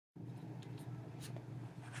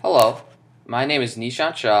Hello, my name is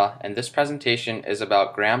Nishant Shah, and this presentation is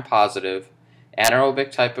about gram-positive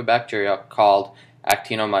anaerobic type of bacteria called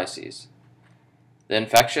Actinomyces. The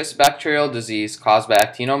infectious bacterial disease caused by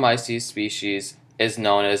Actinomyces species is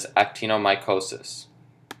known as actinomycosis.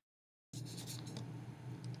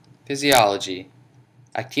 Physiology.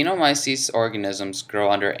 Actinomyces organisms grow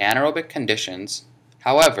under anaerobic conditions.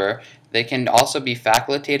 However, they can also be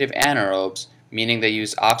facultative anaerobes, meaning they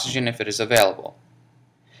use oxygen if it is available.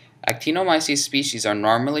 Actinomyces species are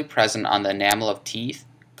normally present on the enamel of teeth,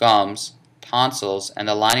 gums, tonsils, and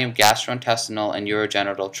the lining of gastrointestinal and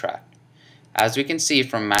urogenital tract. As we can see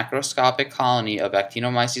from macroscopic colony of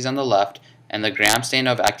Actinomyces on the left and the gram stain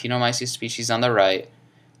of Actinomyces species on the right,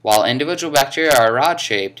 while individual bacteria are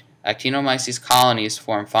rod-shaped, Actinomyces colonies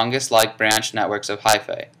form fungus-like branch networks of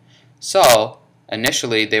hyphae. So,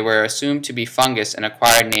 initially they were assumed to be fungus and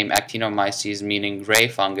acquired name Actinomyces, meaning gray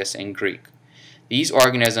fungus in Greek. These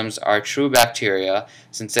organisms are true bacteria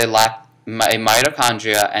since they lack a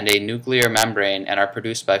mitochondria and a nuclear membrane and are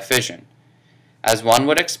produced by fission. As one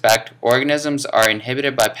would expect, organisms are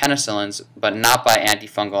inhibited by penicillins but not by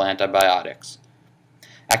antifungal antibiotics.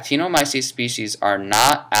 Actinomyces species are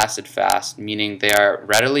not acid-fast, meaning they are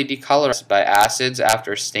readily decolorized by acids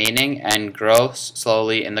after staining and grow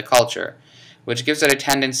slowly in the culture, which gives it a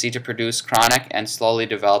tendency to produce chronic and slowly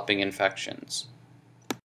developing infections.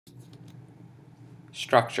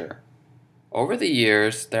 Structure. Over the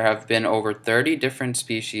years, there have been over 30 different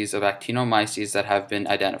species of Actinomyces that have been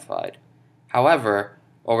identified. However,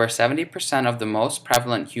 over 70% of the most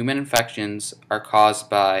prevalent human infections are caused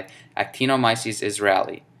by Actinomyces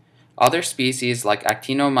israeli. Other species like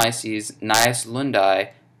Actinomyces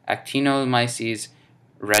niasulundae, Actinomyces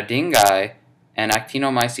redingi, and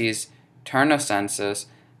Actinomyces ternosensis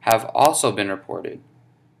have also been reported.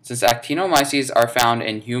 Since Actinomyces are found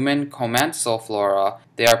in human commensal flora,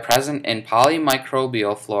 they are present in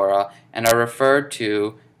polymicrobial flora and are referred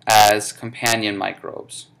to as companion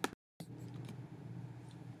microbes.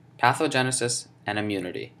 Pathogenesis and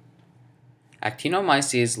immunity.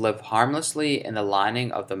 Actinomyces live harmlessly in the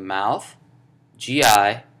lining of the mouth,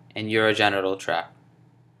 GI, and urogenital tract.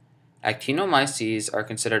 Actinomyces are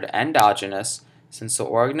considered endogenous since the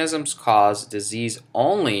organisms cause disease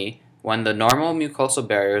only when the normal mucosal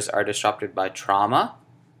barriers are disrupted by trauma,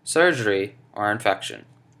 surgery, or infection.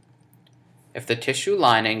 If the tissue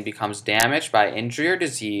lining becomes damaged by injury or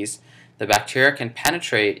disease, the bacteria can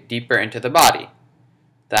penetrate deeper into the body.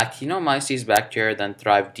 The Actinomyces bacteria then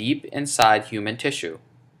thrive deep inside human tissue.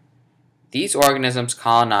 These organisms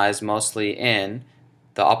colonize mostly in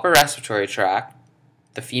the upper respiratory tract,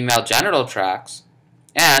 the female genital tracts,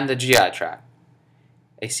 and the GI tract.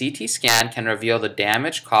 A CT scan can reveal the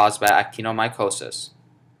damage caused by actinomycosis.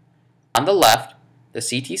 On the left, the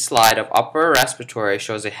CT slide of upper respiratory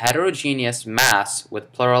shows a heterogeneous mass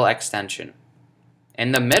with pleural extension.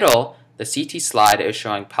 In the middle, the CT slide is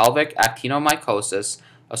showing pelvic actinomycosis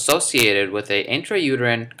associated with an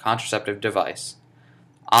intrauterine contraceptive device.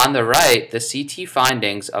 On the right, the CT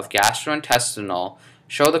findings of gastrointestinal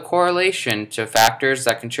show the correlation to factors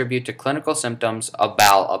that contribute to clinical symptoms of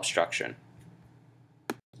bowel obstruction.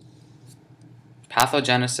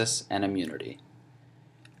 Pathogenesis and immunity.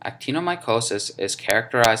 Actinomycosis is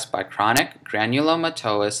characterized by chronic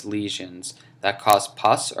granulomatous lesions that cause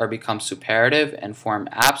pus or become suppurative and form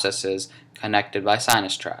abscesses connected by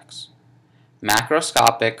sinus tracts.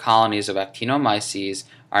 Macroscopic colonies of Actinomyces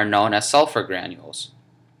are known as sulfur granules.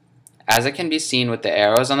 As it can be seen with the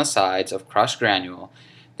arrows on the sides of crushed granule,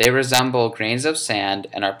 they resemble grains of sand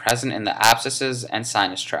and are present in the abscesses and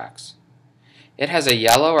sinus tracts. It has a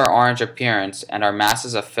yellow or orange appearance and are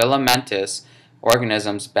masses of filamentous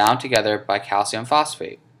organisms bound together by calcium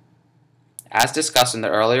phosphate. As discussed in the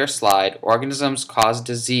earlier slide, organisms cause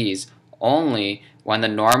disease only when the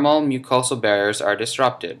normal mucosal barriers are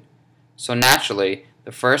disrupted. So naturally,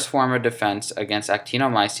 the first form of defense against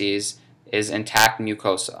Actinomyces is intact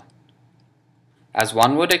mucosa. As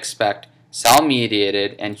one would expect,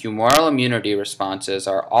 cell-mediated and humoral immunity responses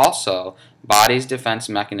are also body's defense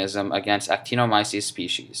mechanism against Actinomyces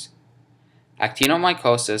species.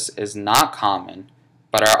 Actinomycosis is not common,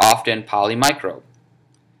 but are often polymicrobe.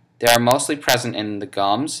 They are mostly present in the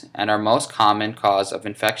gums and are most common cause of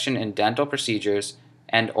infection in dental procedures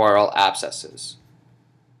and oral abscesses.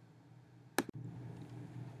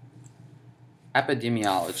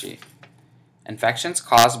 Epidemiology. Infections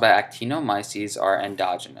caused by Actinomyces are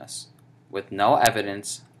endogenous, with no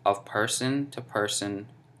evidence of person-to-person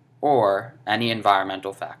or any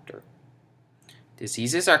environmental factor.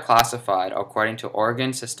 Diseases are classified according to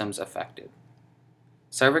organ systems affected.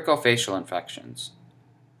 Cervicofacial infections.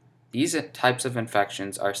 These types of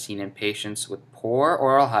infections are seen in patients with poor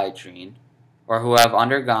oral hygiene or who have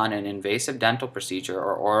undergone an invasive dental procedure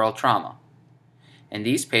or oral trauma. In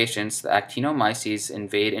these patients, the actinomyces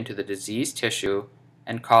invade into the diseased tissue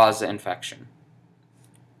and cause the infection.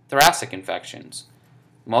 Thoracic infections.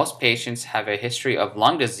 Most patients have a history of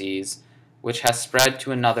lung disease which has spread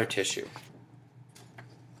to another tissue.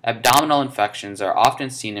 Abdominal infections are often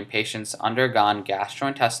seen in patients undergone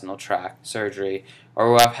gastrointestinal tract surgery or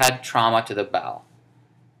who have had trauma to the bowel.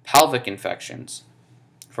 Pelvic infections.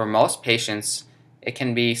 For most patients, it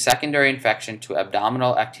can be secondary infection to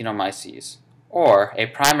abdominal actinomyces or a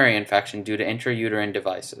primary infection due to intrauterine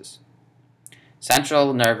devices.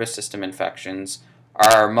 Central nervous system infections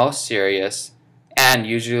are most serious and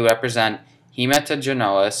usually represent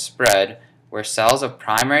hematogenous spread where cells of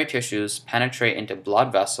primary tissues penetrate into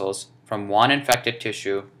blood vessels from one infected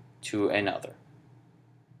tissue to another.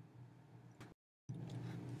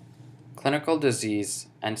 Clinical disease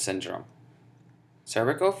and syndrome.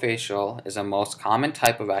 Cervicofacial is the most common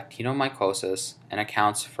type of actinomycosis and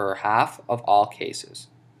accounts for half of all cases.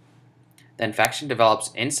 The infection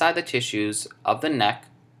develops inside the tissues of the neck,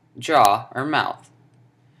 jaw, or mouth.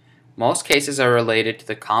 Most cases are related to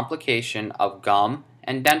the complication of gum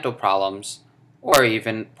and dental problems, or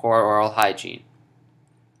even poor oral hygiene.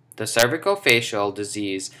 The cervicofacial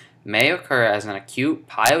disease may occur as an acute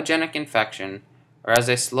pyogenic infection or as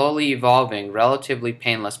a slowly evolving, relatively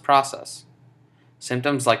painless process.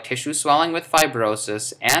 Symptoms like tissue swelling with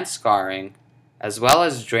fibrosis and scarring, as well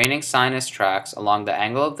as draining sinus tracts along the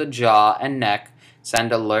angle of the jaw and neck,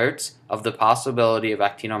 send alerts of the possibility of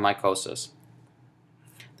actinomycosis.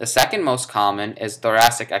 The second most common is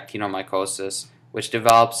thoracic actinomycosis, which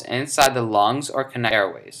develops inside the lungs or connects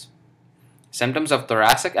airways. Symptoms of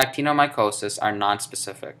thoracic actinomycosis are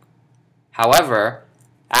nonspecific. However,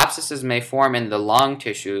 abscesses may form in the lung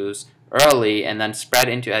tissues early and then spread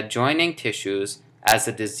into adjoining tissues as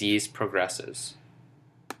the disease progresses.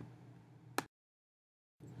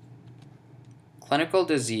 Clinical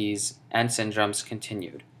disease and syndromes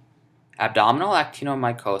continued. Abdominal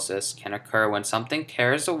actinomycosis can occur when something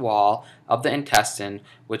tears the wall of the intestine,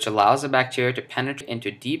 which allows the bacteria to penetrate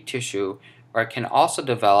into deep tissue, or it can also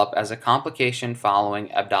develop as a complication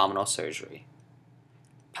following abdominal surgery.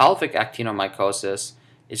 Pelvic actinomycosis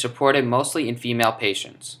is reported mostly in female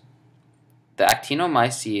patients. The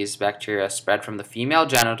Actinomyces bacteria spread from the female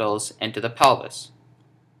genitals into the pelvis.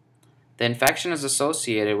 The infection is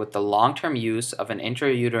associated with the long-term use of an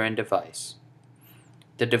intrauterine device.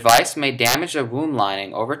 The device may damage the womb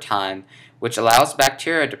lining over time, which allows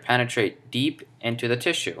bacteria to penetrate deep into the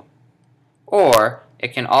tissue. Or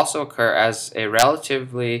it can also occur as a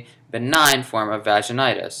relatively benign form of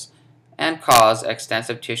vaginitis and cause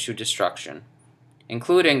extensive tissue destruction,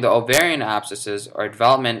 including the ovarian abscesses or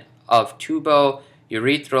development of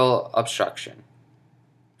tubourethral obstruction.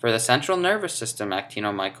 For the central nervous system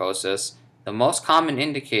actinomycosis, the most common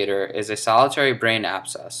indicator is a solitary brain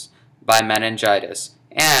abscess by meningitis,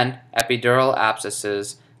 and epidural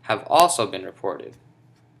abscesses have also been reported.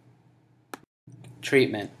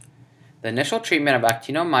 Treatment. The initial treatment of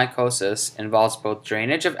actinomycosis involves both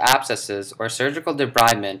drainage of abscesses or surgical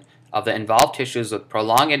debridement of the involved tissues with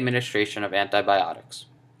prolonged administration of antibiotics.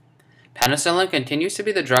 Penicillin continues to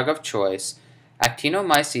be the drug of choice.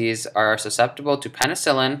 Actinomyces are susceptible to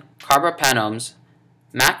penicillin, carbapenems,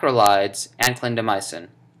 macrolides, and clindamycin.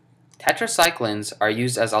 Tetracyclines are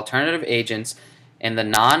used as alternative agents in the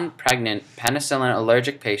non-pregnant penicillin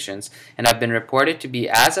allergic patients and have been reported to be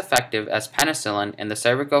as effective as penicillin in the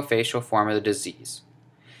cervicofacial form of the disease.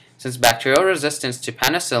 Since bacterial resistance to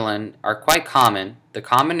penicillin are quite common, the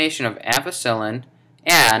combination of ampicillin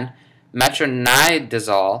and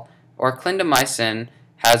metronidazole or clindamycin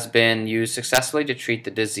has been used successfully to treat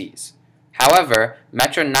the disease. However,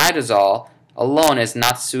 metronidazole alone is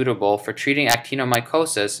not suitable for treating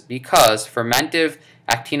actinomycosis because fermentive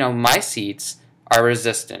actinomycetes are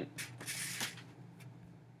resistant.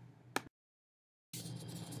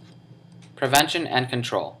 Prevention and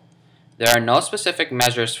control. There are no specific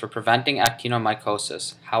measures for preventing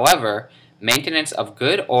actinomycosis. However, maintenance of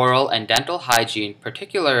good oral and dental hygiene,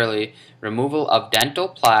 particularly removal of dental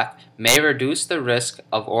plaque, may reduce the risk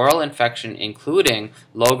of oral infection, including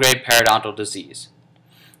low-grade periodontal disease.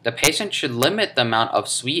 The patient should limit the amount of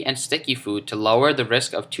sweet and sticky food to lower the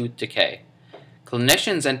risk of tooth decay.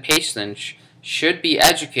 Clinicians and patients should be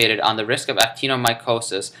educated on the risk of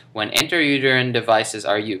actinomycosis when intrauterine devices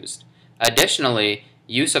are used. Additionally,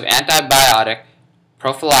 use of antibiotic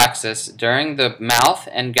prophylaxis during the mouth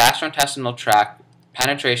and gastrointestinal tract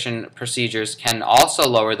penetration procedures can also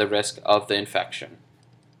lower the risk of the infection.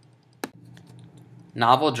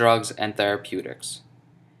 Novel drugs and therapeutics.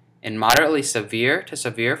 In moderately severe to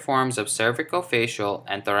severe forms of cervicofacial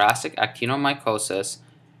and thoracic actinomycosis,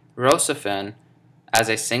 rocephin as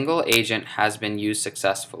a single agent has been used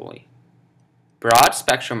successfully.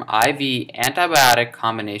 Broad-spectrum IV antibiotic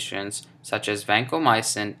combinations such as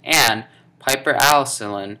vancomycin and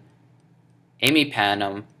piperacillin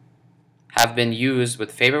imipenem have been used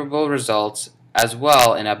with favorable results as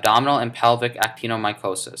well in abdominal and pelvic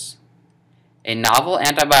actinomycosis. A novel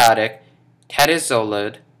antibiotic,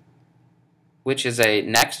 tedizolid, which is a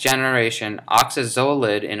next-generation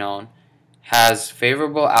oxazolidinone, has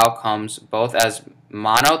favorable outcomes both as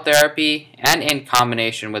monotherapy and in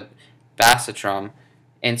combination with basitrum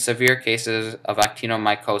in severe cases of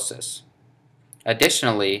actinomycosis.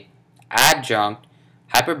 Additionally, adjunct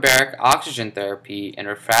hyperbaric oxygen therapy in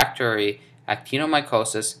refractory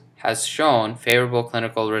actinomycosis has shown favorable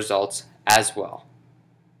clinical results as well.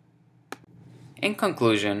 In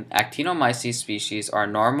conclusion, Actinomyces species are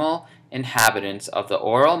normal inhabitants of the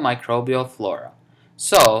oral microbial flora.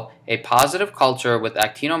 So, a positive culture with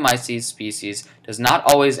Actinomyces species does not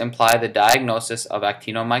always imply the diagnosis of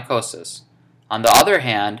actinomycosis. On the other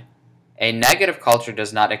hand, a negative culture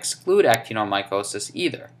does not exclude actinomycosis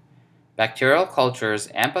either. Bacterial cultures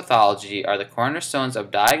and pathology are the cornerstones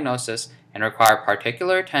of diagnosis and require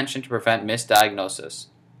particular attention to prevent misdiagnosis.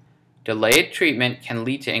 Delayed treatment can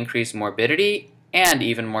lead to increased morbidity and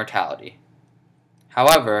even mortality.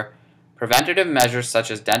 However, preventative measures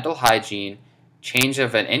such as dental hygiene, change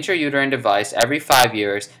of an intrauterine device every 5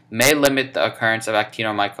 years may limit the occurrence of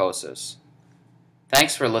actinomycosis.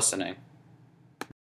 Thanks for listening.